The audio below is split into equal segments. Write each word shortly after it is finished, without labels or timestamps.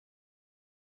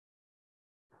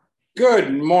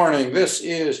Good morning. This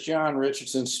is John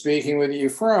Richardson speaking with you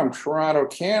from Toronto,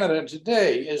 Canada.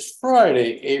 Today is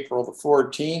Friday, April the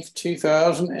 14th,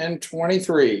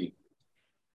 2023.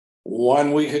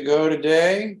 1 week ago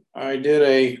today, I did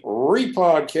a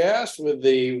repodcast with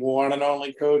the one and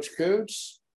only Coach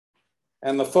Coutts.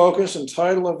 And the focus and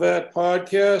title of that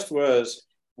podcast was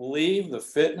Leave the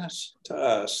Fitness to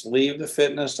Us. Leave the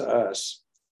Fitness to Us.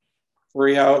 Where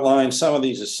he outlined some of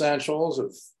these essentials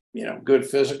of good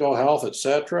physical health,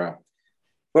 etc.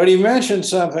 But he mentioned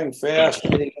something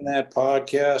fascinating in that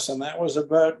podcast, and that was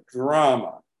about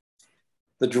drama.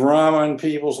 The drama in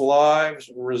people's lives,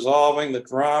 resolving the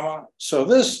drama. So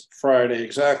this Friday,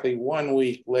 exactly 1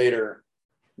 week later,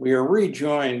 we are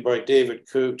rejoined by David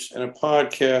Coutts in a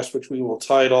podcast which we will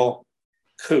title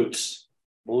Coutts,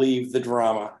 Leave the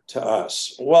Drama to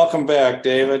Us. Welcome back,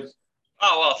 David.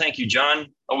 Oh, well, thank you, John.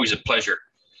 Always a pleasure.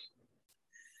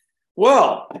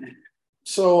 Well,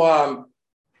 so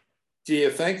do you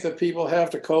think that people have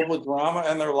to cope with drama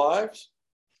in their lives?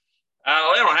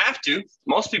 Well, they don't have to.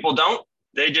 Most people don't.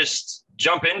 They just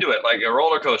jump into it like a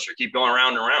roller coaster, keep going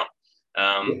around and around.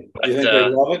 Do you think they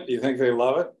love it? Do you think they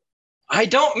love it? I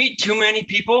don't meet too many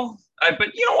people,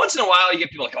 but once in a while you get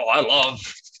people like, oh, I love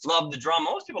the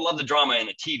drama. Most people love the drama in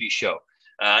a TV show,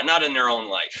 not in their own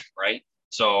life, right?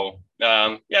 So,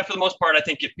 for the most part, I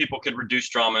think if people could reduce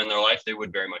drama in their life, they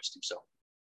would very much do so.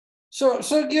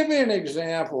 So give me an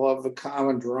example of the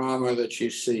common drama that you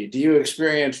see. Do you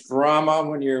experience drama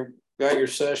when you've got your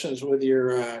sessions with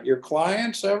your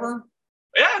clients ever?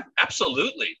 Yeah,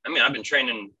 absolutely. I mean, I've been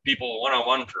training people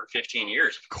one-on-one for 15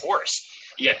 years, of course.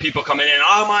 You get people coming in,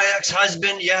 oh, my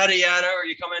ex-husband, yada, yada, or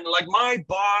you come in like my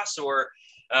boss, or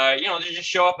they just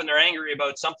show up and they're angry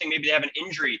about something. Maybe they have an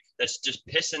injury that's just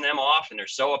pissing them off and they're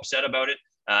so upset about it.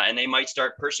 And they might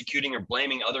start persecuting or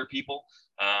blaming other people.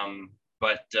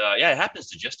 But it happens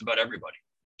to just about everybody.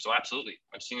 So absolutely.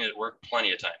 I've seen it work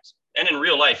plenty of times. And in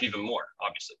real life, even more,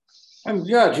 obviously. I'm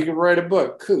glad you could write a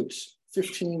book, Coutts,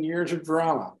 15 years of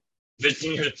drama.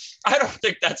 15 years. I don't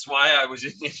think that's why I was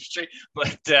in the industry,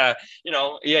 but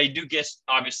you do guess,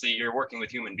 obviously you're working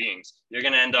with human beings. You're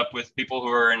going to end up with people who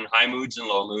are in high moods and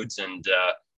low moods, and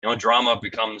drama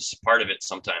becomes part of it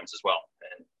sometimes as well.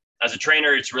 And as a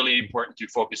trainer, it's really important to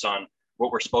focus on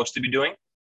what we're supposed to be doing.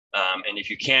 And if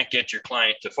you can't get your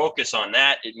client to focus on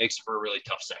that, it makes it for a really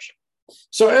tough session.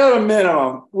 So at a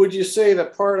minimum, would you say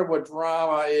that part of what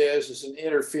drama is an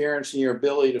interference in your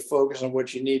ability to focus on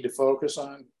what you need to focus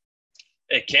on?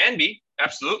 It can be,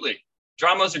 absolutely.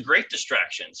 Drama is a great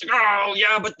distraction. It's like, oh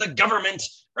yeah, but the government,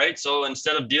 right? So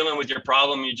instead of dealing with your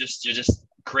problem, you're just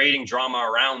creating drama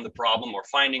around the problem or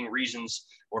finding reasons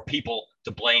or people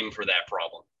to blame for that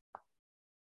problem.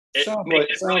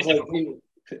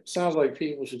 Sounds like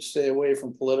people should stay away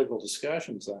from political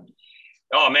discussions then.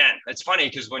 Oh man, it's funny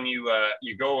because when you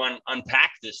go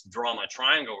unpack this drama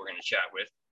triangle we're going to chat with,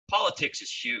 politics is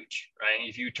huge, right?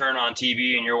 If you turn on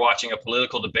TV and you're watching a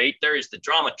political debate, there is the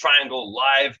drama triangle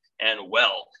live and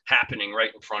well happening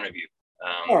right in front of you.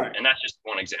 Right. And that's just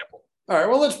one example. All right,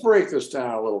 well, let's break this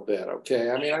down a little bit,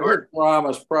 okay? I mean, sure. I think drama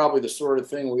is probably the sort of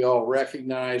thing we all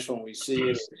recognize when we see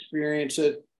it, experience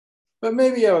it, but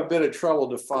maybe you have a bit of trouble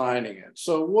defining it.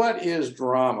 So what is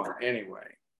drama anyway?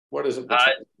 What is it?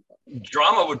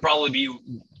 Drama would probably be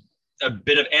a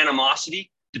bit of animosity,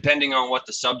 depending on what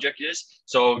the subject is.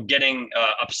 So getting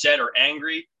upset or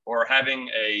angry, or having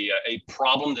a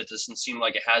problem that doesn't seem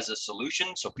like it has a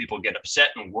solution. So people get upset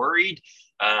and worried.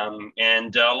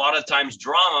 And a lot of times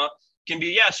drama can be,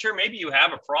 yeah, sure, maybe you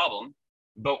have a problem,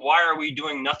 but why are we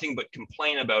doing nothing but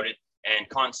complain about it and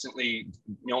constantly,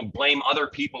 blame other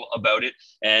people about it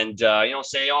and,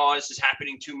 say, oh, this is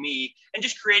happening to me, and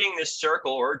just creating this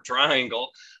circle or triangle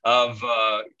of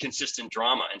consistent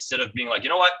drama instead of being like, you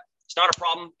know what? It's not a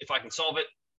problem if I can solve it,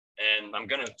 and I'm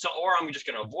just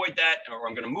going to avoid that, or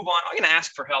I'm going to move on. I'm going to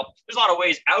ask for help. There's a lot of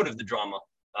ways out of the drama,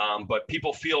 but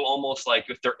people feel almost like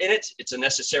if they're in it, it's a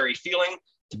necessary feeling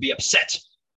to be upset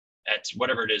at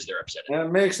whatever it is they're upset at. And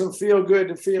it makes them feel good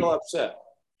to feel upset.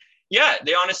 Yeah,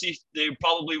 they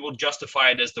probably will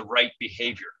justify it as the right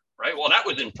behavior, right? Well, that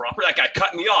was improper. That guy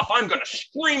cut me off. I'm going to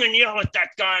scream and yell at that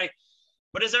guy.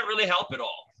 But does that really help at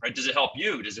all, right? Does it help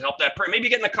you? Does it help that person? Maybe you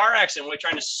get in a car accident when you're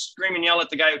trying to scream and yell at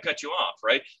the guy who cut you off,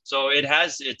 right? So it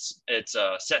has its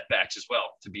setbacks as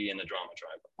well to be in the drama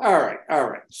triangle. All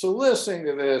right. So listening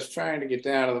to this, trying to get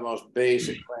down to the most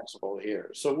basic principle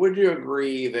here. So would you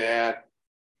agree that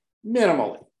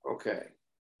minimally, okay,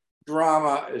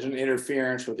 drama is an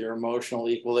interference with your emotional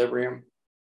equilibrium?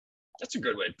 That's a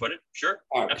good way to put it. Sure.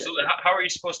 Okay. Absolutely. How are you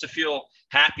supposed to feel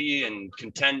happy and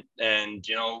content and,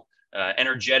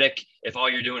 energetic if all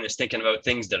you're doing is thinking about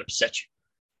things that upset you,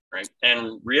 right?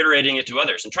 And reiterating it to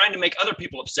others and trying to make other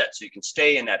people upset so you can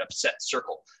stay in that upset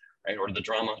circle, right? Or the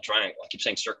drama triangle. I keep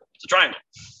saying circle. It's a triangle.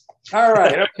 All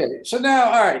right. Okay. So now,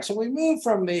 all right. So we move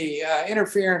from the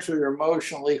interference with your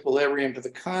emotional equilibrium to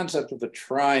the concept of the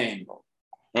triangle.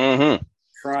 Mm-hmm.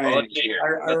 Triangle.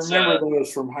 Well, I remember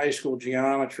those from high school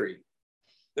geometry.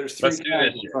 There's three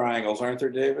kinds of triangles, aren't there,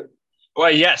 David?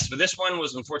 Well, yes, but this one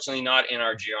was unfortunately not in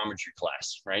our geometry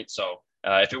class, right? So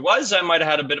if it was, I might have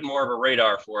had a bit more of a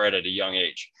radar for it at a young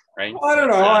age, right? Well, I don't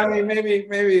know. I mean,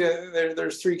 maybe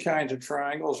there's three kinds of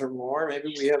triangles or more.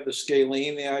 Maybe we have the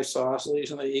scalene, the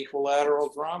isosceles, and the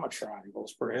equilateral drama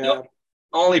triangles, perhaps. Yep.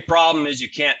 Only problem is you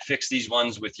can't fix these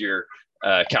ones with your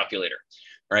calculator,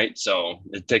 right? So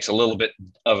it takes a little bit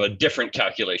of a different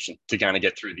calculation to kind of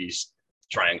get through these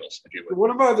triangles, if you would. What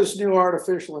about this new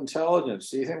artificial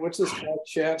intelligence? Do you think, what's this called,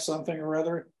 chat something or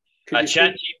other?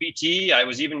 Chat GPT. I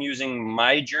was even using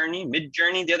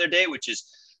Midjourney the other day, which is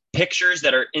pictures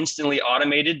that are instantly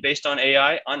automated based on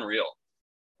AI. Unreal.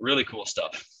 Really cool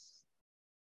stuff.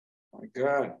 My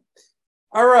God.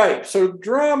 All right. So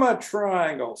drama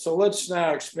triangle. So let's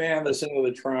now expand this into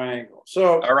the triangle.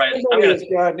 So all right,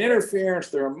 somebody's got an interference,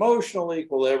 their emotional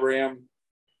equilibrium.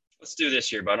 Let's do this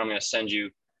here, bud. I'm going to send you.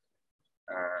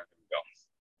 Go.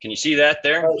 Can you see that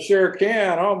there? I sure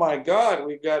can. Oh my God.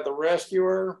 We've got the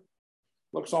rescuer.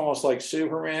 Looks almost like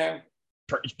Superman.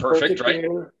 Perfect, right?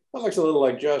 That looks a little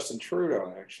like Justin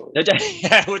Trudeau, actually.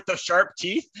 Yeah, with the sharp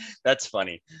teeth. That's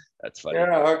funny. That's funny.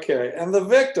 Yeah, okay. And the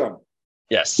victim.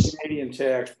 Yes. Canadian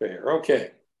taxpayer.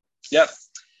 Okay. Yep.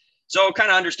 So kind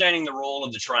of understanding the role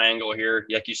of the triangle here.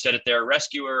 Like you said it there,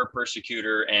 rescuer,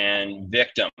 persecutor, and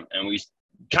victim. And we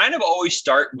kind of always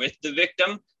start with the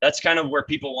victim. That's kind of where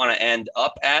people want to end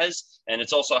up as. And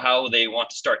it's also how they want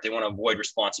to start. They want to avoid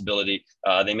responsibility.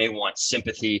 They may want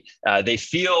sympathy. They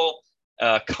feel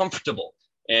comfortable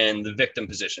in the victim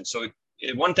position. So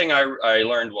one thing I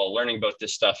learned while learning about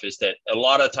this stuff is that a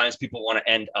lot of times people want to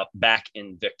end up back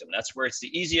in victim. That's where it's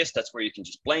the easiest. That's where you can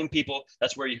just blame people.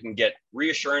 That's where you can get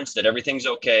reassurance that everything's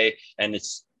okay. And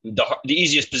it's the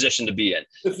easiest position to be in.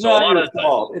 It's not your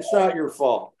fault. It's not your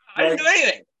fault. I didn't do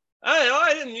anything.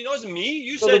 I didn't. It wasn't me.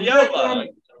 You so said,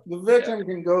 the victim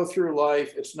can go through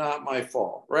life. It's not my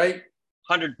fault, right?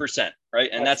 100%, right?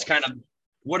 And that's kind of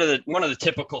one of the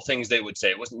typical things they would say.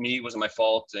 It wasn't me. It wasn't my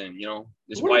fault. And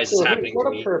why is this happening to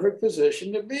me? What a perfect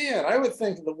position to be in. I would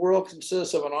think the world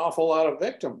consists of an awful lot of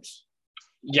victims.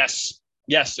 Yes.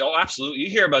 Oh, absolutely. You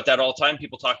hear about that all the time.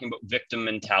 People talking about victim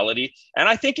mentality. And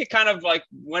I think it kind of like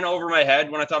went over my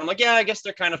head when I thought, I'm like, yeah, I guess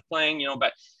they're kind of playing,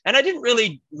 but, and I didn't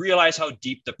really realize how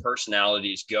deep the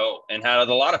personalities go and how a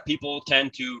lot of people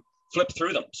tend to flip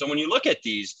through them. So when you look at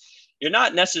these, you're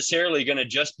not necessarily going to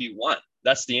just be one.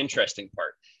 That's the interesting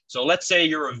part. So let's say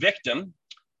you're a victim,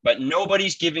 but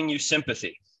nobody's giving you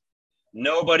sympathy.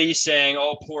 Nobody's saying,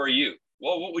 oh, poor you.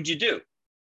 Well, what would you do?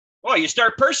 Well, you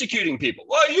start persecuting people.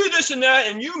 Well, you this and that,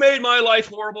 and you made my life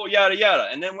horrible, yada, yada.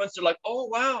 And then once they're like, oh,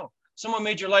 wow, someone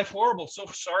made your life horrible. So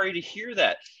sorry to hear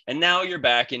that. And now you're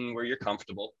back in where you're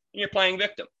comfortable and you're playing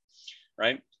victim,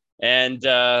 right? And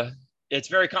it's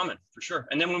very common for sure.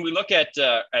 And then when we look at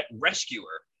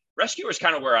rescuer is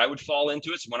kind of where I would fall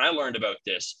into it. So when I learned about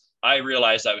this, I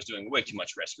realized I was doing way too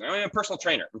much rescuing. I'm a personal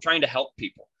trainer. I'm trying to help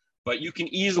people. But you can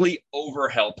easily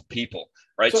overhelp people,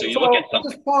 right? So you look at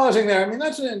something. Just pausing there. I mean,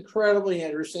 that's an incredibly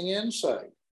interesting insight.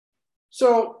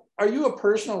 So are you a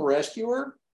personal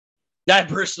rescuer? Not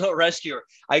personal rescuer.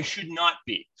 I should not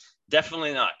be.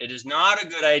 Definitely not. It is not a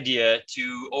good idea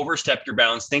to overstep your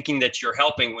bounds thinking that you're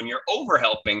helping when you're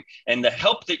overhelping, and the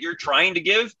help that you're trying to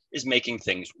give is making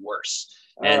things worse.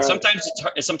 And sometimes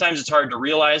it's hard to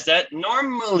realize that.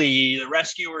 Normally, the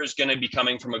rescuer is going to be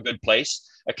coming from a good place,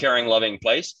 a caring, loving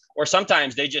place. Or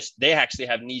sometimes they actually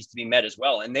have needs to be met as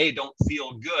well. And they don't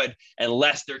feel good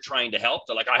unless they're trying to help.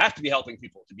 They're like, I have to be helping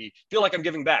people to feel like I'm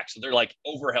giving back. So they're like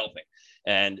over-helping.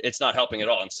 And it's not helping at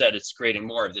all. Instead, it's creating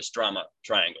more of this drama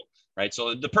triangle. Right.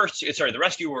 So the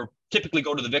rescuer typically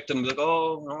go to the victim like,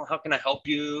 oh, how can I help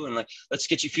you? And like, let's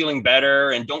get you feeling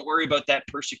better. And don't worry about that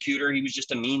persecutor. He was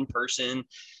just a mean person.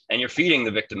 And you're feeding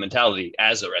the victim mentality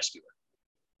as a rescuer.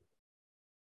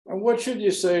 And what should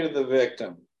you say to the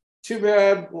victim? Too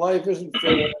bad, life isn't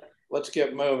fair. Let's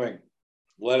get moving.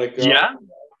 Let it go.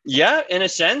 Yeah, in a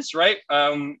sense, right?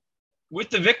 With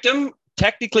the victim,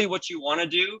 technically what you want to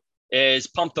do is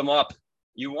pump them up.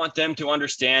 You want them to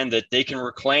understand that they can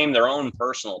reclaim their own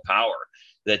personal power,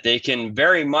 that they can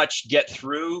very much get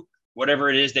through whatever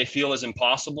it is they feel is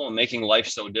impossible and making life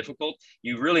so difficult.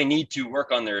 You really need to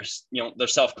work on their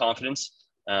self-confidence,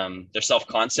 their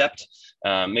self-concept,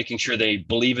 making sure they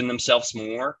believe in themselves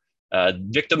more.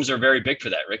 Victims are very big for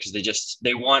that, right? Because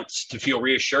they want to feel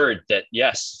reassured that,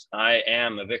 yes, I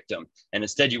am a victim. And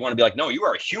instead you want to be like, no, you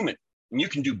are a human and you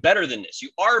can do better than this. You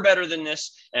are better than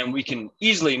this. And we can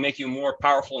easily make you a more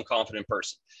powerful and confident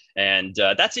person. And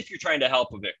that's if you're trying to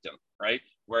help a victim, right?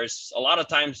 Whereas a lot of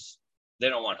times they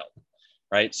don't want help,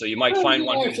 right? So you might find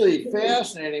one actually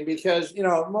fascinating because,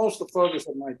 most of the focus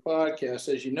of my podcast,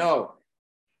 as you know,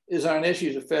 is on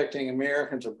issues affecting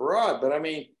Americans abroad. But I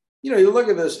mean, you look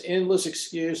at this endless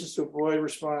excuses to avoid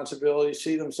responsibility,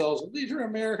 see themselves, these are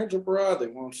Americans abroad. They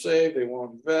won't save, they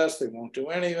won't invest, they won't do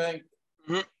anything.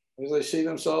 Mm-hmm. Because they see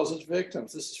themselves as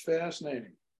victims. This is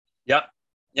fascinating. Yeah,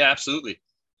 absolutely.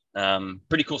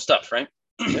 Pretty cool stuff, right?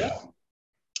 Yeah.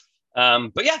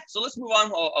 But yeah, so let's move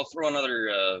on. I'll throw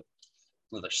another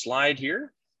slide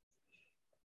here.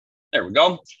 There we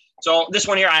go. So this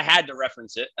one here, I had to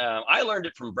reference it. I learned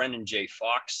it from Brendan J.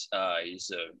 Fox.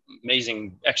 He's an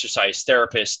amazing exercise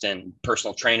therapist and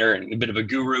personal trainer and a bit of a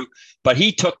guru. But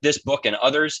he took this book and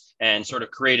others and sort of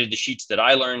created the sheets that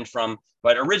I learned from.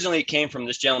 But originally it came from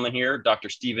this gentleman here, Dr.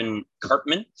 Stephen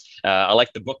Karpman. I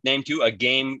like the book name too, A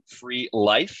Game-Free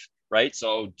Life, right?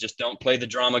 So just don't play the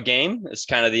drama game. It's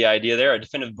kind of the idea there. A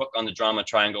definitive book on the drama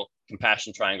triangle,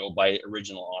 compassion triangle by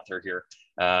original author here.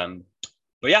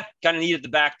 But yeah, kind of neat at the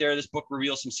back there. This book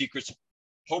reveals some secrets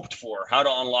hoped for, how to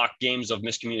unlock games of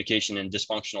miscommunication and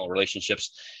dysfunctional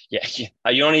relationships. Yeah,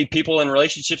 you don't need people in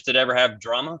relationships that ever have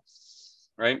drama,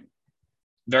 right?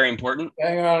 Very important.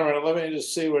 Hang on a minute. Let me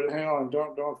just see hang on.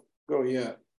 Don't go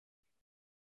yet.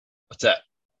 What's that?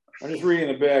 I'm just reading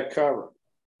the back cover.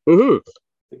 Mm-hmm.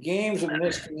 The games of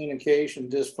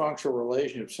miscommunication, dysfunctional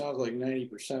relationships sounds like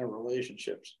 90% of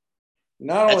relationships.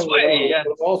 Not only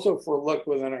but also if we're looked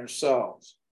within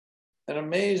ourselves. An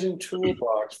amazing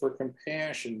toolbox for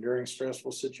compassion during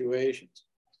stressful situations.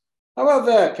 How about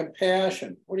that?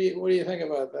 Compassion. What do you think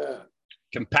about that?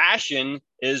 Compassion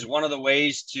is one of the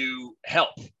ways to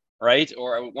help, right?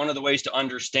 Or one of the ways to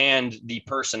understand the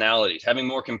personalities, having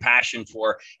more compassion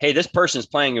for, hey, this person is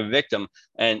playing a victim.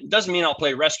 And it doesn't mean I'll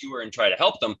play rescuer and try to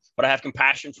help them, but I have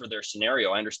compassion for their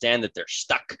scenario. I understand that they're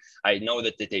stuck. I know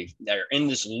that they're in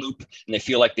this loop and they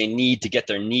feel like they need to get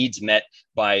their needs met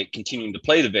by continuing to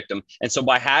play the victim. And so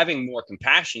by having more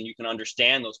compassion, you can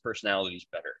understand those personalities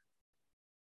better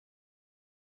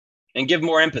and give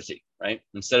more empathy, right?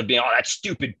 Instead of being, oh, that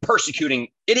stupid persecuting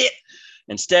idiot.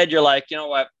 Instead, you're like, you know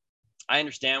what? I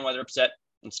understand why they're upset.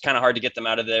 It's kind of hard to get them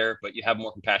out of there, but you have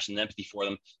more compassion and empathy for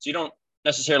them. So you don't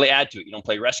necessarily add to it. You don't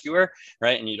play rescuer,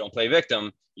 right? And you don't play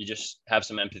victim. You just have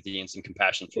some empathy and some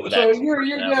compassion for that. So your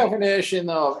definition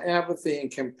of empathy and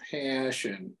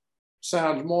compassion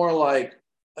sounds more like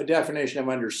a definition of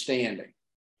understanding.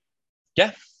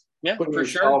 Yeah, for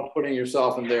sure. Putting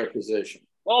yourself in their position.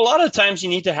 Well, a lot of times you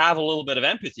need to have a little bit of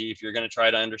empathy if you're going to try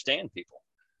to understand people,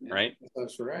 right?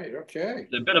 That's right. Okay.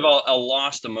 It's a bit of a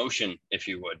lost emotion, if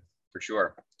you would, for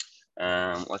sure.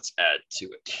 Let's add to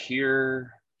it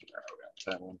here.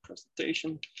 Title and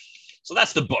presentation. So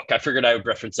that's the book. I figured I would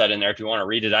reference that in there if you want to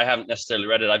read it. I haven't necessarily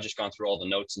read it. I've just gone through all the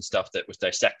notes and stuff that was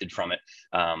dissected from it.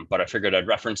 But I figured I'd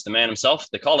reference the man himself.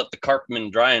 They call it the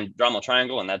Karpman Drama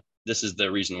Triangle, and this is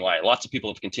the reason why. Lots of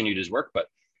people have continued his work, but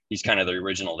he's kind of the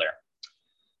original there.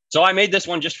 So I made this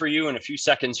one just for you in a few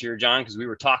seconds here, John, because we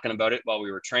were talking about it while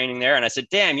we were training there. And I said,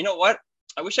 damn, you know what?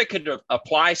 I wish I could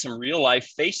apply some real life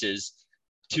faces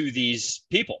to these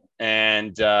people.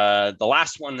 And the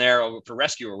last one there for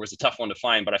rescuer was a tough one to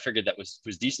find, but I figured that was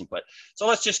decent. But so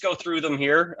let's just go through them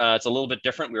here. It's a little bit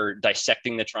different. We were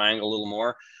dissecting the triangle a little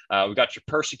more. We got your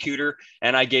persecutor,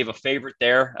 and I gave a favorite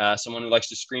there, someone who likes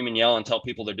to scream and yell and tell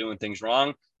people they're doing things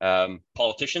wrong.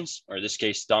 Politicians, or in this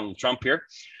case, Donald Trump here.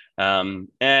 And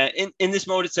in this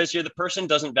mode, it says here, the person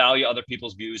doesn't value other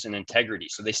people's views and integrity.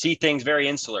 So they see things very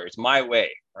insular. It's my way,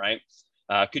 right?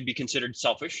 Could be considered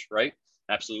selfish, right?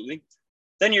 Absolutely.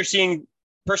 Then you're seeing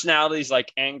personalities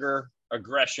like anger,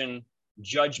 aggression,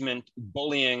 judgment,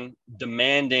 bullying,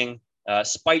 demanding,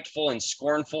 spiteful, and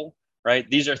scornful, right?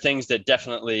 These are things that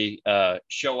definitely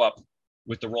show up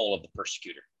with the role of the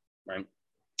persecutor, right?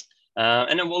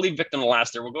 And then we'll leave victim to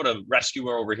last there. We'll go to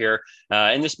rescuer over here.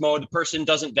 In this mode, the person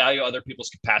doesn't value other people's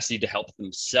capacity to help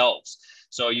themselves.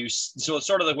 So it's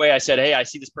sort of the way I said, hey, I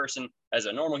see this person as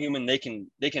a normal human. They can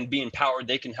be empowered.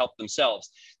 They can help themselves.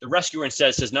 The rescuer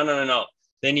instead says, no.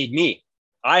 They need me.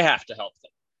 I have to help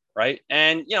them. Right.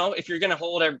 And, if you're going to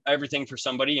hold everything for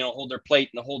somebody, hold their plate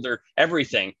and hold their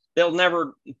everything, they'll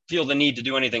never feel the need to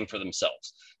do anything for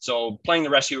themselves. So playing the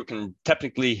rescuer can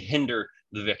technically hinder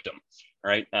the victim.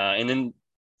 Right. And then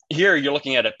here you're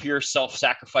looking at a pure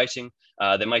self-sacrificing,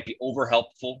 They might be over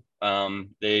helpful.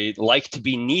 They like to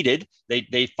be needed.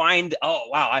 They find, oh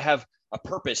wow, I have a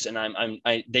purpose, and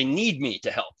they need me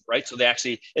to help, right? So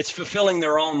it's fulfilling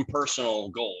their own personal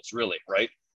goals, really, right?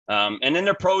 And then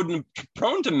they're prone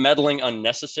to meddling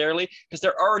unnecessarily because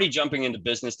they're already jumping into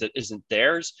business that isn't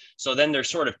theirs. So then they're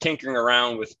sort of tinkering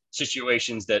around with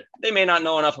situations that they may not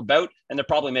know enough about, and they're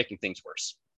probably making things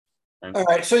worse. All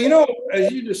right. So,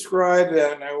 as you describe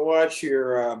that, and I watch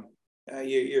your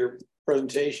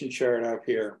presentation chart up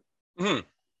here,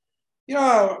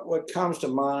 Mm-hmm. What comes to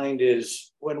mind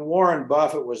is when Warren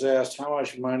Buffett was asked how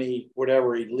much money,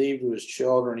 whatever, he'd leave to his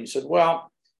children, he said,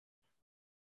 well,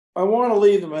 I want to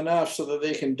leave them enough so that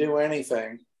they can do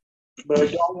anything, but I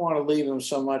don't want to leave them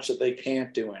so much that they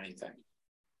can't do anything.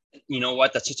 You know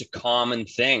what? That's such a common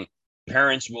thing.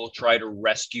 Parents will try to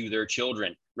rescue their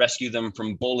children, rescue them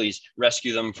from bullies,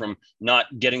 rescue them from not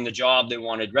getting the job they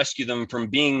wanted, rescue them from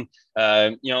being,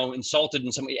 insulted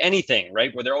in anything,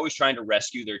 right? Where they're always trying to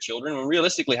rescue their children. And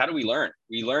realistically, how do we learn?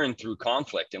 We learn through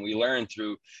conflict, and we learn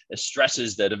through the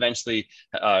stresses that eventually,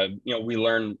 we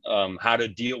learn how to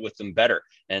deal with them better.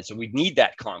 And so we need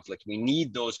that conflict. We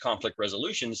need those conflict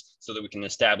resolutions so that we can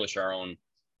establish our own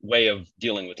way of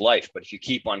dealing with life. But if you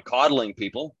keep on coddling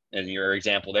people, and your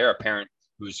example there, a parent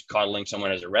who's coddling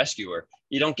someone as a rescuer,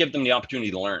 you don't give them the opportunity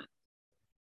to learn.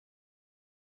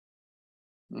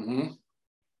 Mm-hmm.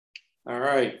 All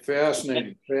right.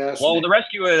 Fascinating. Well, the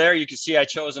rescuer there, you can see I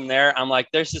chose him there. I'm like,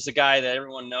 there's just a guy that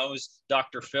everyone knows,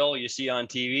 Dr. Phil, you see on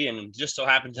TV. And just so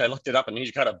happens I looked it up, and he's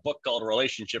got a book called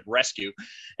Relationship Rescue.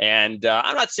 And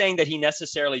I'm not saying that he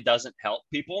necessarily doesn't help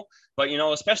people, but,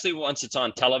 especially once it's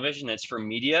on television, it's for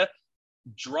media,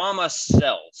 drama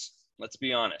sells. Let's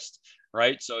be honest.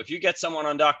 Right. So if you get someone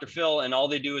on Dr. Phil and all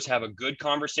they do is have a good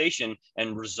conversation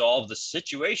and resolve the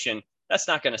situation, that's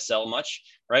not going to sell much,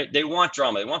 right? They want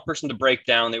drama. They want person to break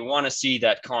down. They want to see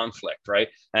that conflict, right?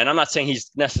 And I'm not saying he's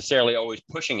necessarily always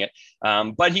pushing it,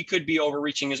 but he could be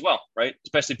overreaching as well, right?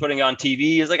 Especially putting it on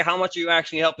TV is like, how much are you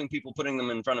actually helping people, putting them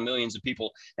in front of millions of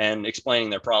people and explaining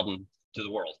their problem to the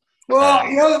world?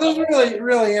 Well, this is really,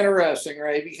 really interesting,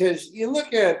 right? Because you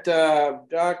look at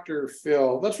Dr.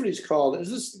 Phil, that's what he's called.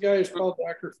 Is this the guy who's called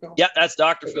Dr. Phil? Yeah, that's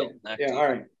Dr. Phil. Yeah, all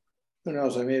right. Who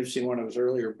knows? I may have seen one of his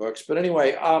earlier books. But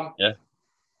anyway, yeah.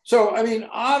 So, I mean,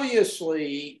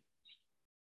 obviously,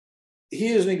 he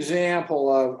is an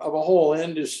example of a whole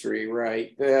industry,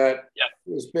 right, that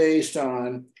is based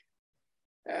on,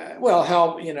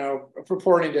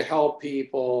 purporting to help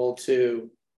people to,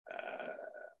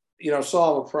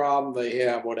 solve a problem they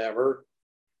have, whatever.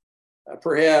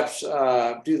 Perhaps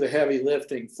do the heavy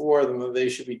lifting for them that they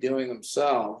should be doing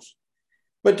themselves.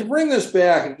 But to bring this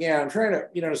back again, I'm trying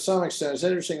to, to some extent, as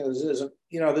interesting as this is,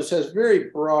 this has very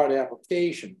broad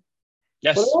application.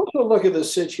 Yes. But also look at the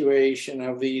situation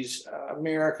of these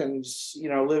Americans,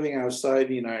 living outside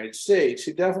the United States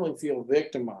who definitely feel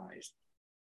victimized,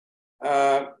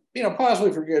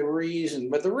 possibly for good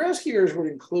reason. But the rescuers would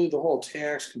include the whole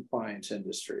tax compliance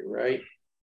industry, right?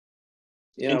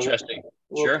 Interesting.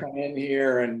 We'll come in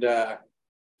here and,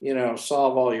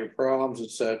 solve all your problems,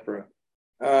 etc.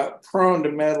 Prone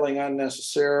to meddling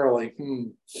unnecessarily.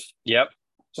 Yep.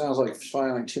 Sounds like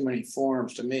filing too many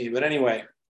forms to me. But anyway.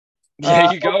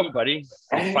 There you go, buddy.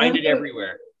 You find it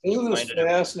everywhere. Isn't this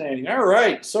fascinating? All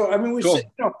right. So, I mean,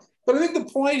 but I think the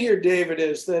point here, David,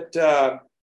 is that,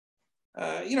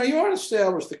 you want to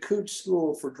establish the Coutts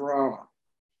School for Drama.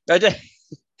 I did.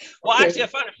 Well, actually, I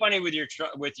find it funny with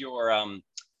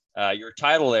your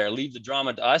title there, Leave the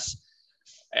Drama to Us.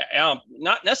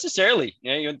 Not necessarily.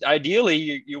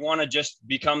 Ideally, you want to just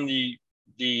become not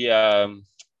the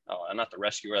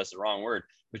rescuer, that's the wrong word,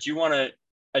 but you want to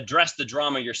address the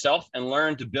drama yourself and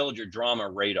learn to build your drama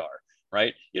radar,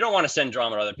 right? You don't want to send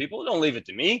drama to other people. Don't leave it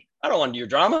to me. I don't want to do your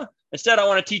drama. Instead, I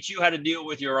want to teach you how to deal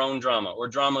with your own drama or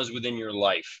dramas within your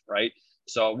life, right?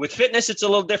 So with fitness, it's a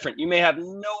little different. You may have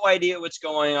no idea what's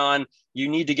going on. You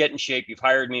need to get in shape. You've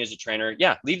hired me as a trainer.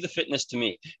 Yeah, leave the fitness to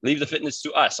me. Leave the fitness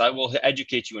to us. I will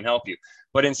educate you and help you.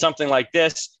 But in something like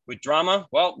this with drama,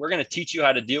 well, we're going to teach you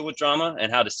how to deal with drama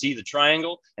and how to see the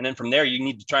triangle. And then from there, you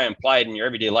need to try and apply it in your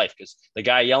everyday life, because the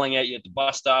guy yelling at you at the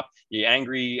bus stop, the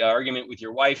angry argument with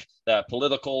your wife, the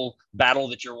political battle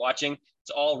that you're watching, it's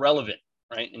all relevant,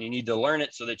 right? And you need to learn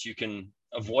it so that you can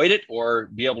avoid it or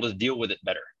be able to deal with it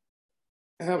better.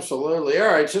 Absolutely. All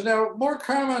right. So now more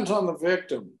comments on the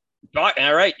victim. All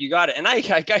right, you got it. And I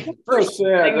first thing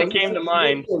that came to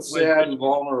mind was sad and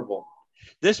vulnerable.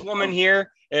 This woman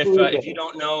here, if you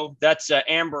don't know, that's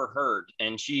Amber Heard,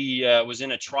 and she was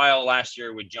in a trial last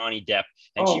year with Johnny Depp,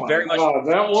 and she very much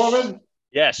that woman.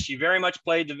 Yes, she very much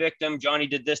played the victim. Johnny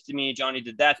did this to me. Johnny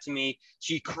did that to me.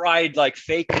 She cried like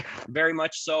fake, very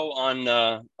much so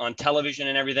on television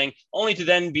and everything, only to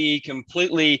then be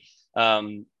completely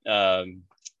um,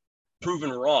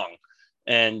 proven wrong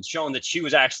and shown that she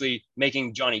was actually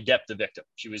making Johnny Depp the victim.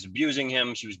 She was abusing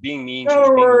him. She was being mean. In She was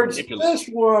other being words, manipulative. this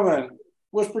woman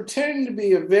was pretending to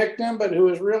be a victim, but who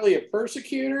was really a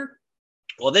persecutor.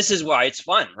 Well, this is why it's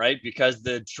fun, right? Because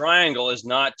the triangle is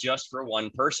not just for one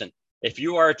person. If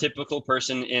you are a typical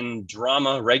person in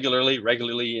drama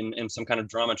regularly in some kind of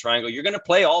drama triangle, you're going to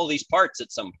play all these parts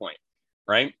at some point,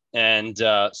 right? And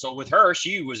so with her,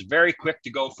 she was very quick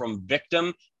to go from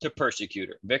victim to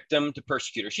persecutor, victim to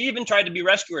persecutor. She even tried to be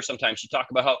rescuer sometimes. She talked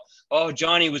about how, oh,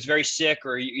 Johnny was very sick,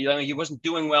 or he wasn't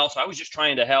doing well, so I was just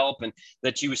trying to help, and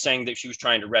that she was saying that she was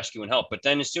trying to rescue and help. But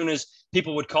then as soon as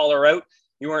people would call her out,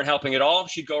 you weren't helping at all,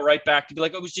 she'd go right back to be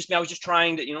like, oh, it was just me. I was just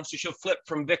trying to, so she'll flip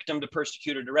from victim to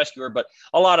persecutor to rescuer. But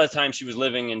a lot of the time she was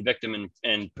living in victim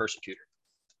and persecutor.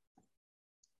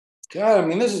 God, I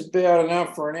mean, this is bad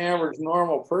enough for an average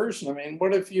normal person. I mean,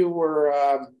 what if you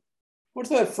were, what's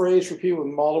that phrase for people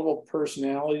with multiple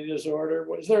personality disorder?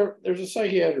 What is there? There's a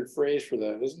psychiatric phrase for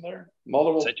that, isn't there?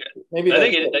 Multiple, maybe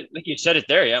I think you said it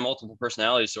there. Yeah, multiple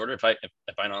personality disorder. If I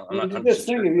know, I'm not. Just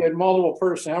think if you had multiple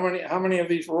person, how many of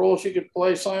these roles you could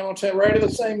play simultaneously right at the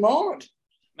same moment?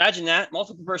 Imagine that,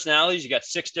 multiple personalities. You got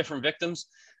 6 different victims,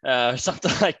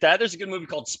 something like that. There's a good movie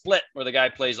called Split where the guy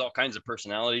plays all kinds of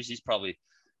personalities. He's probably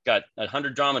got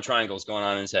 100 drama triangles going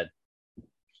on in his head.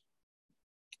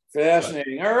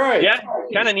 Fascinating. All right. Yeah,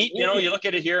 kind of neat. You look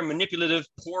at it here: manipulative,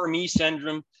 poor me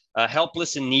syndrome,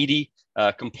 helpless and needy,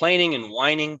 complaining and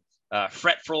whining,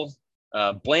 fretful,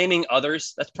 blaming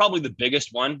others. That's probably the biggest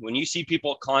one. When you see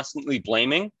people constantly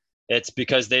blaming, it's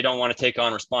because they don't want to take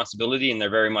on responsibility and they're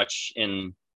very much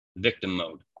in victim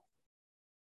mode.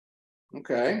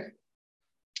 Okay.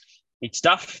 Neat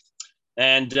stuff.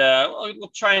 And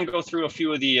we'll try and go through a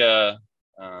few of the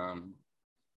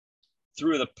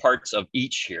parts of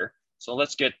each here. So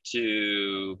let's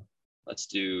do what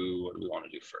do we want to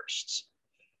do first?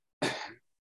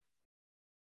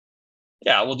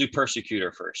 Yeah, we'll do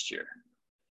persecutor first here.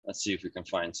 Let's see if we can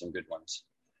find some good ones.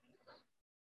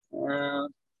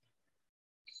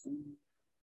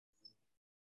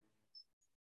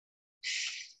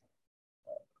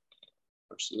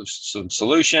 Some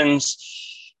solutions.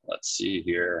 Let's see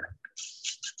here.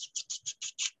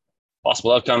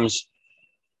 Possible outcomes.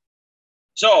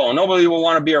 So nobody will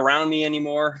want to be around me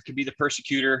anymore. Could be the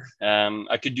persecutor.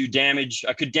 I could do damage.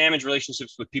 I could damage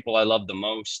relationships with people I love the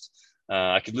most.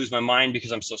 I could lose my mind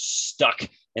because I'm so stuck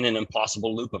in an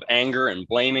impossible loop of anger and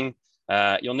blaming.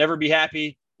 You'll never be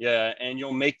happy, and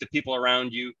you'll make the people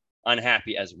around you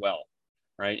unhappy as well,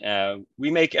 right?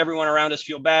 We make everyone around us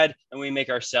feel bad, and we make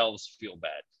ourselves feel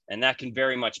bad, and that can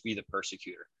very much be the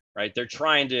persecutor, right? They're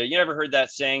trying to. You ever heard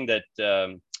that saying that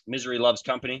misery loves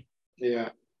company? Yeah.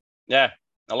 Yeah.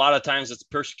 A lot of times it's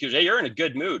persecutors. Hey, you're in a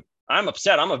good mood. I'm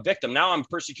upset. I'm a victim. Now I'm a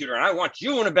persecutor, and I want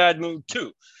you in a bad mood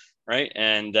too, right?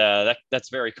 And that's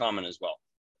very common as well.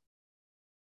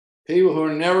 People who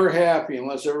are never happy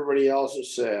unless everybody else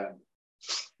is sad.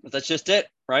 But that's just it,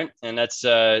 right? And that's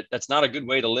not a good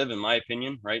way to live, in my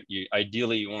opinion, right?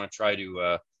 Ideally you want to try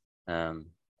to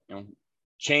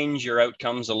change your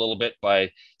outcomes a little bit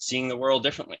by seeing the world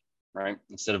differently, right?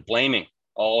 Instead of blaming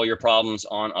all your problems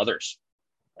on others.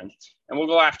 And we'll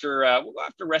go after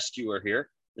rescuer here.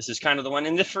 This is kind of the one.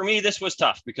 And for me, this was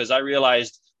tough because I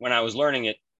realized when I was learning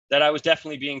it that I was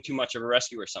definitely being too much of a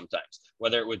rescuer sometimes,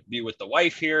 whether it would be with the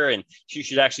wife here and she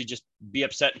should actually just be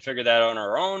upset and figure that out on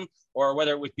her own, or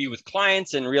whether it would be with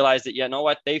clients and realize that, you know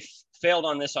what, they failed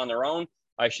on this on their own.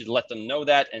 I should let them know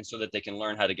that, and so that they can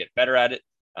learn how to get better at it.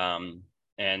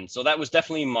 And so that was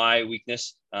definitely my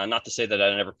weakness. Not to say that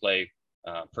I never play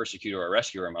persecutor or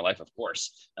rescuer in my life, of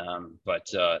course. But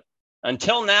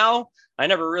until now, I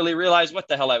never really realized what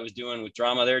the hell I was doing with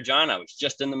drama there, John. I was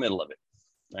just in the middle of it,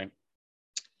 right?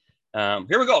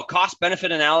 Here we go, cost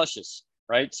benefit analysis,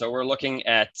 right? So we're looking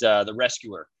at the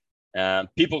rescuer.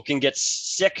 People can get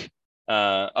sick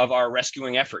of our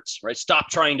rescuing efforts, right? Stop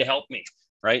trying to help me,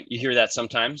 right? You hear that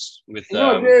sometimes with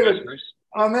David,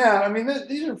 on that, I mean,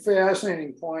 these are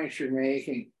fascinating points you're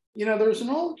making. There's an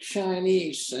old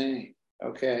Chinese saying,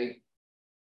 okay,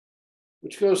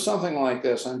 which goes something like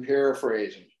this. I'm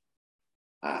paraphrasing.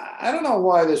 I don't know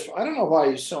why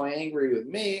he's so angry with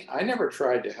me. I never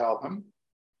tried to help him.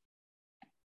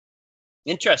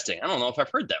 Interesting. I don't know if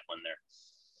I've heard that one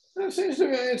there. It seems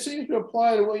to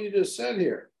apply to what you just said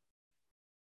here.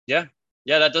 Yeah,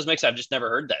 that does make sense. I've just never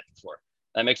heard that before.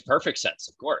 That makes perfect sense,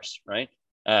 of course, right?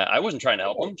 I wasn't trying to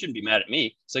help them. Shouldn't be mad at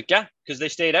me. It's like, yeah, because they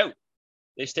stayed out.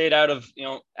 they stayed out of,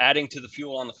 adding to the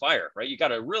fuel on the fire, right? You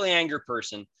got a really angry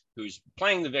person who's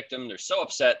playing the victim. They're so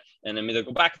upset, and then they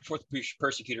go back and forth with the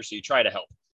persecutor. So you try to help.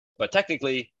 But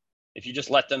technically, if you just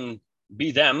let them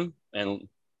be them and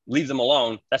leave them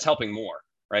alone, that's helping more,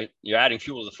 right? You're adding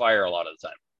fuel to the fire a lot of the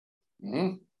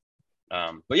time.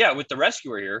 But yeah, with the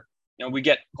rescuer here, we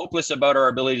get hopeless about our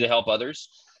ability to help others.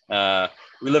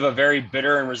 We live a very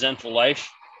bitter and resentful life.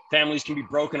 Families can be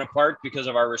broken apart because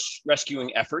of our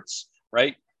rescuing efforts,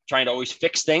 right? Trying to always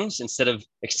fix things instead of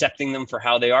accepting them for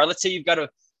how they are. Let's say you've got a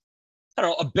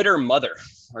bitter mother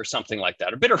or something like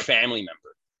that, a bitter family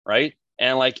member, right?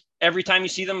 And like every time you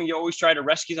see them, you always try to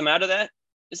rescue them out of that.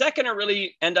 Is that going to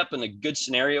really end up in a good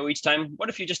scenario each time? What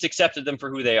if you just accepted them for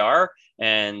who they are,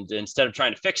 and instead of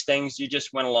trying to fix things, you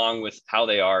just went along with how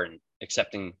they are and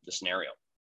accepting the scenario?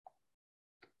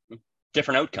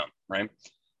 Different outcome, right?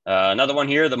 Another one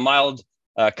here, the mild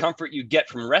comfort you get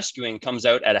from rescuing comes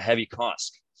out at a heavy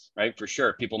cost, right? For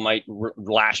sure. People might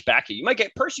lash back at you. You might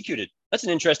get persecuted. That's an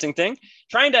interesting thing.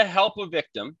 Trying to help a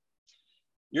victim,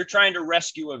 you're trying to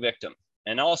rescue a victim,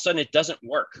 and all of a sudden it doesn't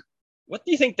work. What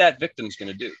do you think that victim's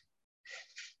going to do?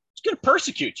 He's going to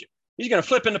persecute you. He's going to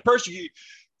flip into persecute.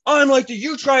 I'm like,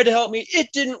 you tried to help me. It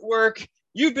didn't work.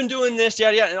 You've been doing this,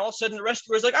 yada, yada. And all of a sudden the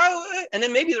rescuer is like, oh, and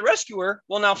then maybe the rescuer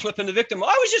will now flip into victim.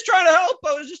 I was just trying to help.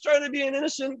 I was just trying to be an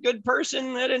innocent, good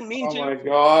person. I didn't mean to. Oh my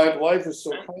God. Life is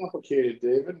so complicated,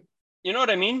 David. You know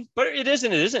what I mean? But it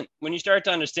isn't. When you start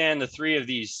to understand the three of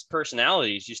these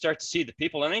personalities, you start to see the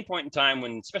people at any point in time,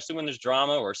 especially when there's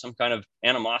drama or some kind of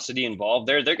animosity involved,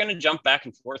 they're going to jump back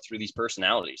and forth through these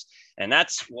personalities. And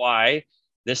that's why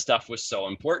this stuff was so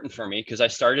important for me, because I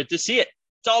started to see it.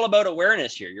 It's all about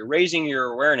awareness here. You're raising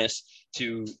your awareness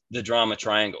to the drama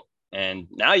triangle. And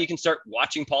now you can start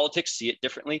watching politics, see it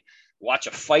differently, watch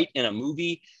a fight in a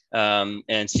movie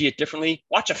and see it differently,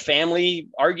 watch a family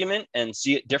argument and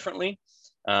see it differently.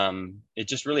 It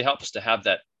just really helps to have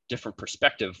that different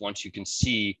perspective once you can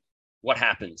see what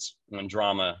happens when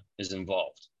drama is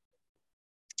involved.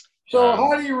 So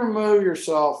how do you remove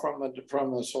yourself from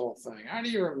this whole thing? How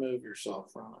do you remove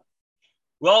yourself from it?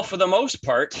 Well, for the most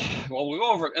part, we'll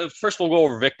go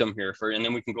over victim here and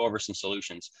then we can go over some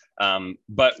solutions.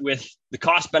 But with the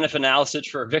cost-benefit analysis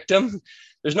for a victim,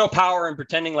 there's no power in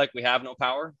pretending like we have no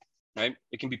power, right?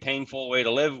 It can be a painful way to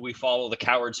live. We follow the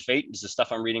coward's fate. This is the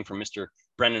stuff I'm reading from Mr.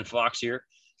 Brendan Fox here.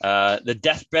 The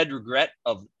deathbed regret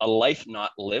of a life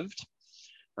not lived,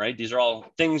 right? These are all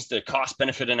things, the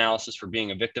cost-benefit analysis for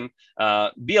being a victim.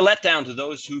 Be a letdown to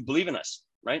those who believe in us.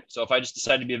 Right. So if I just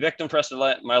decide to be a victim for the rest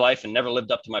of my life and never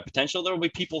lived up to my potential, there will be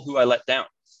people who I let down.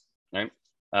 Right.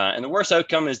 And the worst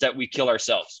outcome is that we kill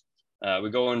ourselves. We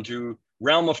go into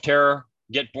realm of terror,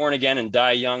 get born again and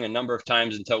die young a number of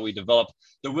times until we develop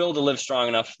the will to live strong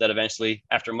enough that eventually,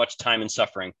 after much time and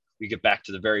suffering, we get back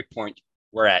to the very point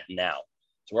we're at now.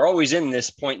 So we're always in this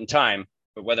point in time,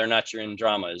 but whether or not you're in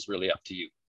drama is really up to you.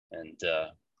 And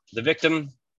the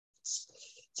victim,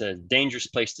 it's a dangerous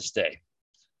place to stay.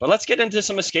 But let's get into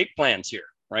some escape plans here,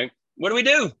 right? What do we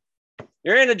do?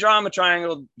 You're in a drama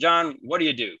triangle, John. What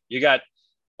do? You got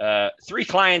 3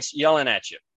 clients yelling at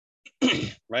you,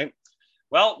 right?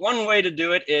 Well, one way to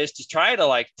do it is to try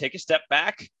to take a step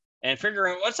back and figure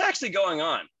out what's actually going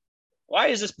on. Why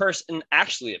is this person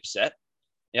actually upset?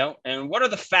 And what are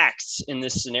the facts in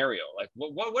this scenario?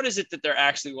 What is it that they're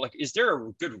actually is there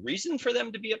a good reason for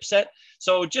them to be upset?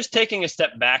 So just taking a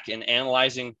step back and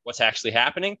analyzing what's actually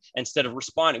happening instead of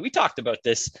responding. We talked about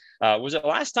this. Was it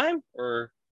last time,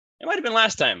 or it might've been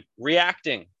last time?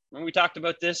 Reacting. When we talked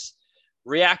about this,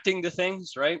 reacting to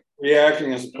things, right?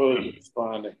 Reacting as opposed to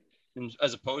responding.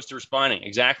 As opposed to responding.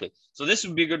 Exactly. So this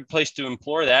would be a good place to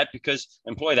employ that because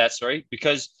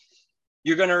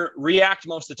you're going to react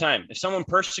most of the time. If someone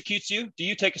persecutes you, do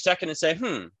you take a second and say,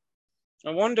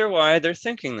 I wonder why they're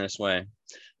thinking this way?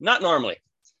 Not normally.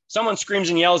 Someone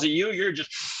screams and yells at you, you're just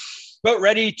about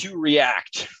ready to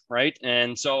react, right?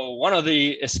 And so one of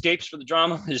the escapes for the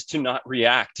drama is to not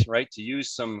react, right? To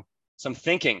use some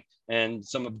thinking and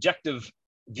some objective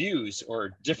views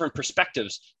or different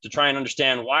perspectives to try and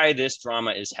understand why this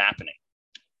drama is happening.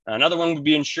 Another one would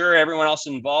be ensure everyone else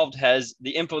involved has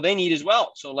the info they need as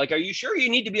well. So are you sure you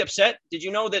need to be upset? Did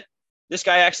you know that this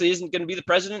guy actually isn't going to be the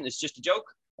president? It's just a joke.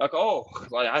 Oh,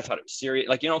 well, I thought it was serious.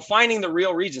 Finding the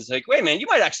real reasons. Wait, man, you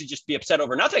might actually just be upset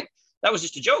over nothing. That was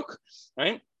just a joke,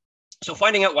 right? So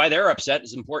finding out why they're upset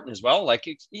is important as well.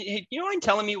 You mind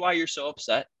telling me why you're so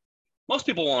upset? Most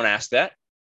people won't ask that,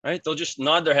 right? They'll just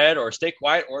nod their head or stay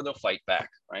quiet or they'll fight back,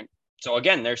 right? So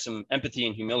again, there's some empathy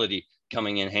and humility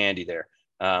coming in handy there.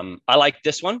 I like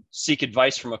this one. Seek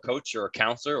advice from a coach or a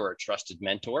counselor or a trusted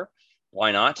mentor.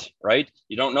 Why not? Right?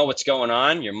 You don't know what's going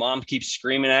on. Your mom keeps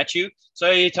screaming at you. So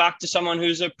you talk to someone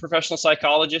who's a professional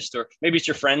psychologist, or maybe it's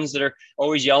your friends that are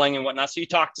always yelling and whatnot. So you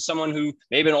talk to someone who,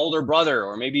 maybe an older brother,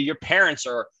 or maybe your parents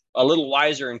are a little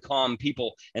wiser and calm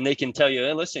people, and they can tell you,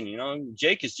 hey, listen,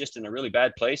 Jake is just in a really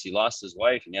bad place. He lost his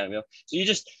wife. And so you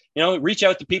just, reach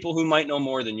out to people who might know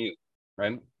more than you,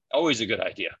 right? Always a good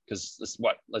idea, because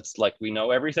let's like we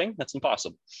know everything. That's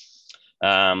impossible.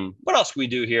 What else can we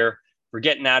do here? We're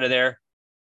getting out of there.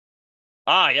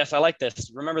 Yes, I like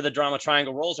this. Remember, the drama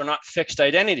triangle roles are not fixed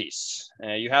identities.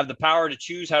 You have the power to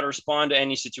choose how to respond to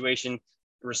any situation.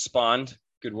 Respond,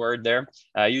 good word there.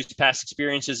 Use past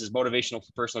experiences as motivational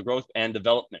for personal growth and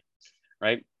development,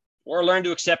 right? Or learn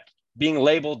to accept being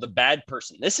labeled the bad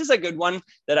person. This is a good one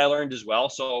that I learned as well.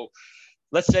 So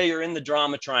let's say you're in the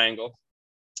drama triangle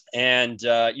and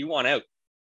you want out,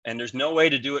 and there's no way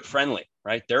to do it friendly,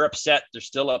 right? They're upset. They're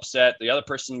still upset. The other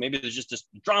person, maybe there's just this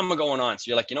drama going on. So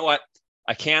you're like, you know what?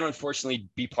 I can't unfortunately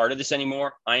be part of this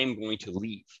anymore. I am going to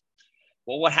leave.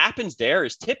 Well, what happens there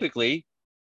is typically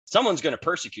someone's going to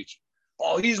persecute you.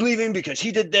 Oh, he's leaving because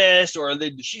he did this, or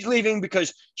she's leaving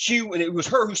because it was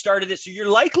her who started it. So you're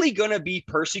likely going to be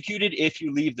persecuted if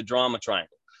you leave the drama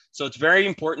triangle. So it's very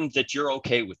important that you're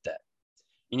okay with that.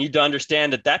 You need to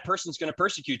understand that that person's going to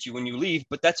persecute you when you leave,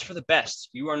 but that's for the best.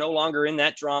 You are no longer in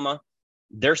that drama.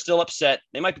 They're still upset.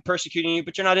 They might be persecuting you,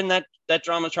 but you're not in that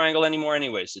drama triangle anymore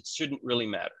anyways. It shouldn't really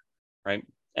matter, right?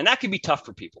 And that can be tough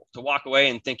for people to walk away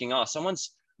and thinking, oh,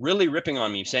 someone's really ripping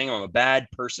on me, saying I'm a bad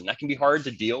person. That can be hard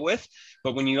to deal with.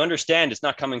 But when you understand it's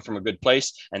not coming from a good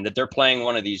place and that they're playing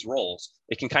one of these roles,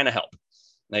 it can kind of help.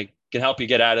 They can help you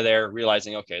get out of there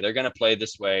realizing, okay, they're going to play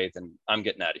this way, then I'm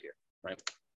getting out of here, right?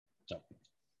 So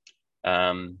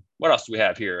what else do we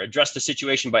have here? Address the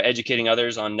situation by educating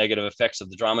others on negative effects of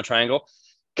the drama triangle.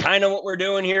 Kind of what we're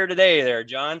doing here today there,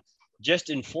 John.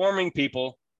 Just informing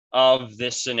people of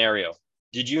this scenario.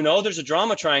 Did you know there's a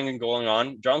drama triangle going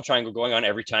on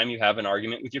every time you have an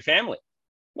argument with your family?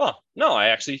 Well, no, I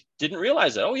actually didn't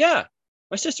realize that. Oh, yeah.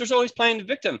 My sister's always playing the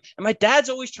victim, and my dad's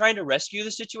always trying to rescue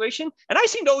the situation, and I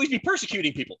seem to always be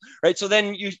persecuting people, right? So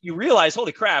then you realize,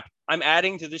 holy crap, I'm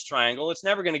adding to this triangle. It's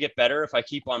never going to get better if I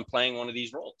keep on playing one of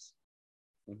these roles.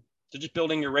 So just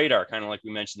building your radar, kind of like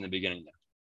we mentioned in the beginning there.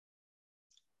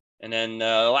 And then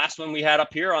the last one we had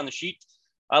up here on the sheet,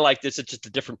 I like this. It's just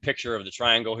a different picture of the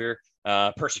triangle here.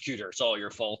 Persecutor, it's all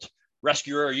your fault.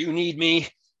 Rescuer, you need me.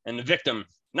 And the victim,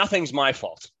 nothing's my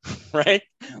fault, right?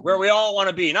 Where we all want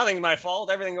to be. Nothing's my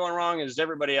fault. Everything going wrong is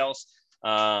everybody else.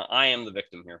 I am the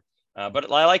victim here.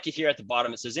 But I like it here at the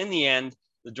bottom. It says, in the end,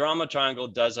 the drama triangle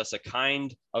does us a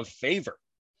kind of favor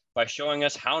by showing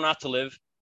us how not to live.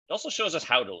 It also shows us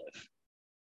how to live,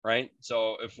 right?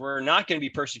 So if we're not going to be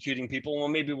persecuting people, well,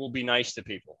 maybe we'll be nice to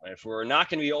people. If we're not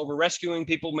going to be over rescuing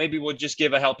people, maybe we'll just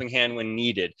give a helping hand when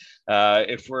needed.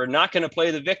 If we're not going to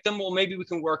play the victim, well, maybe we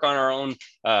can work on our own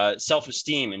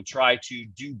self-esteem and try to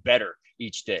do better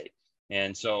each day.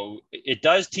 And so it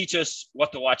does teach us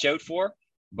what to watch out for,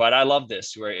 but I love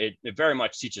this, where it very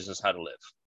much teaches us how to live.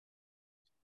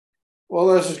 Well,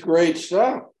 this is great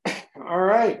stuff. All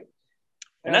right.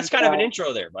 And that's kind of an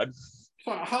intro there, bud.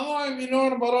 So how long have you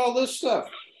known about all this stuff?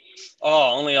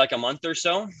 Oh, only like a month or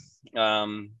so.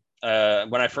 When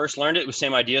I first learned it was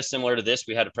same idea, similar to this.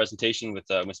 We had a presentation with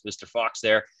Mr. Fox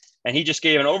there, and he just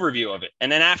gave an overview of it.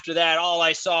 And then after that, all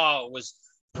I saw was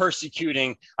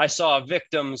persecuting. I saw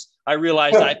victims. I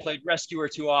realized I played rescuer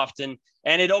too often,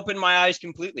 and it opened my eyes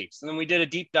completely. So then we did a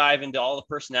deep dive into all the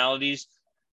personalities,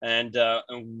 and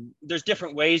there's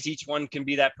different ways each one can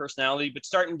be that personality, but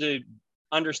starting to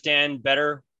understand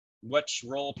better which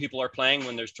role people are playing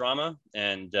when there's drama,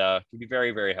 and can be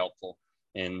very, very helpful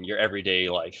in your everyday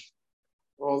life.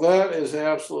 Well, that is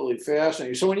absolutely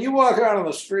fascinating. So when you walk out on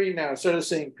the street now, instead of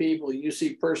seeing people, you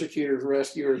see persecutors,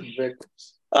 rescuers, and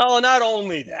victims. Oh, not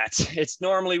only that, it's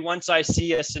normally once I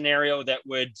see a scenario that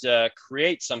would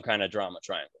create some kind of drama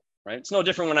triangle, right? It's no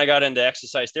different when I got into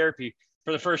exercise therapy.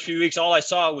 For the first few weeks, all I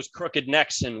saw was crooked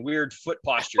necks and weird foot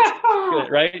postures,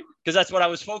 right? Because that's what I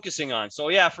was focusing on. So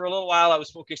yeah, for a little while, I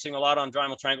was focusing a lot on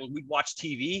drama triangles. We'd watch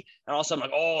TV, and all of a sudden, I'm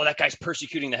like, oh, that guy's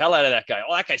persecuting the hell out of that guy.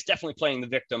 Oh, that guy's definitely playing the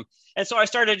victim. And so I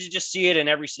started to just see it in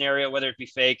every scenario, whether it be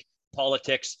fake,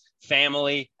 politics,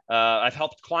 family. I've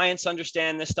helped clients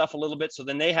understand this stuff a little bit. So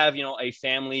then they have, a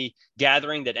family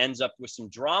gathering that ends up with some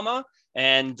drama.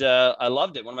 And I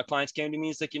loved it. One of my clients came to me and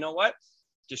he's like, you know what?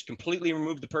 Just completely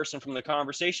removed the person from the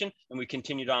conversation, and we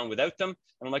continued on without them. And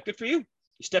I'm like, good for you.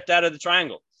 You stepped out of the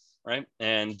triangle, right?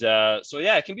 And so,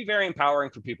 yeah, it can be very empowering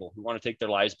for people who want to take their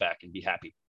lives back and be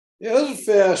happy. Yeah, this is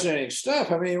fascinating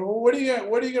stuff. I mean, what are you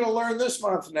going to learn this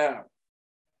month now?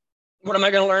 What am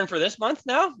I going to learn for this month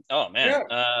now? Oh man,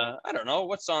 Yeah. I don't know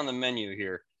what's on the menu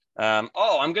here. I'm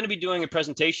going to be doing a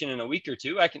presentation in a week or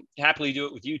two. I can happily do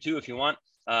it with you too if you want,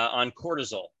 on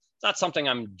cortisol. It's not something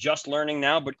I'm just learning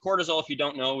now, but cortisol, if you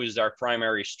don't know, is our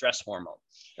primary stress hormone.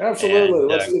 Absolutely. And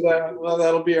Let's do that. Well,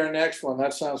 that'll be our next one.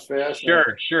 That sounds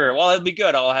fascinating. sure. Well, it'll be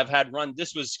good. I'll have had run.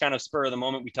 This was kind of spur of the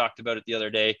moment. We talked about it the other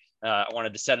day. I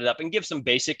wanted to set it up and give some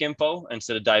basic info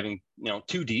instead of diving,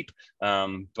 too deep.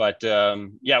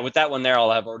 Yeah, with that one there,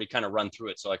 I'll have already kind of run through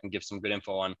it, so I can give some good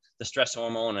info on the stress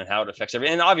hormone and how it affects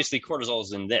everything. And obviously, cortisol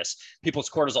is in this. People's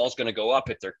cortisol is going to go up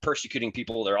if they're persecuting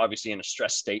people. They're obviously in a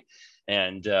stress state,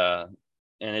 and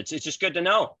it's just good to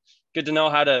know. Good to know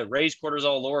how to raise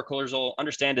cortisol, lower cortisol,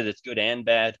 understand that it's good and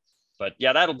bad. But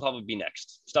yeah, that'll probably be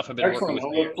next. Stuff I've been working Excellent.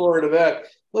 with. I'll look forward to that.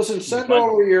 Listen, send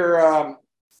over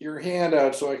your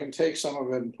handout so I can take some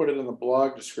of it and put it in the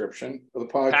blog description for the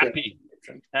podcast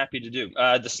description. Happy to do.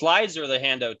 The slides or the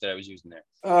handout that I was using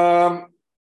there?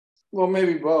 Well,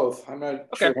 maybe both. I'm not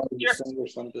sure how to sure. send or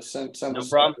some. Just send no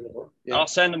problem. Yeah. I'll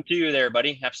send them to you there,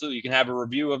 buddy. Absolutely. You can have a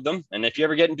review of them. And if you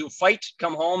ever get into a fight,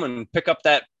 come home and pick up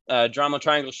that drama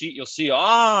triangle sheet. You'll see,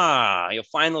 you'll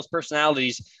find those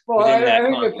personalities. Well, I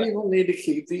think that people need to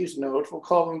keep these notes. We'll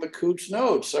call them the Coutts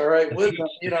notes. All right. With them,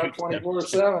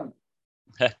 24/7.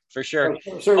 For sure.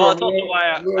 That's also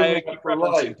why I keep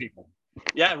referencing people.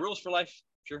 Yeah. Rules for life.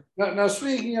 Sure. Now,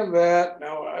 speaking of that,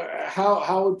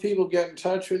 how would people get in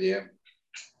touch with you?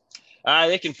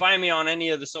 They can find me on any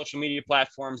of the social media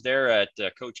platforms there at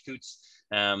Coach Coutts,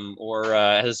 or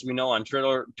as we know on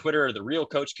Twitter, the real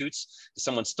Coach Coutts.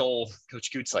 Someone stole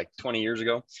Coach Coutts like 20 years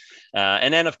ago.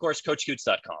 And then, of course,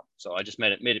 CoachCoutts.com. So I just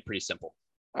made it pretty simple.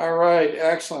 All right.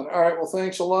 Excellent. All right. Well,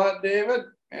 thanks a lot, David.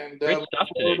 And great stuff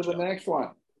look forward to the next one.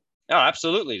 Oh,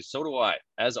 absolutely. So do I,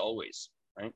 as always.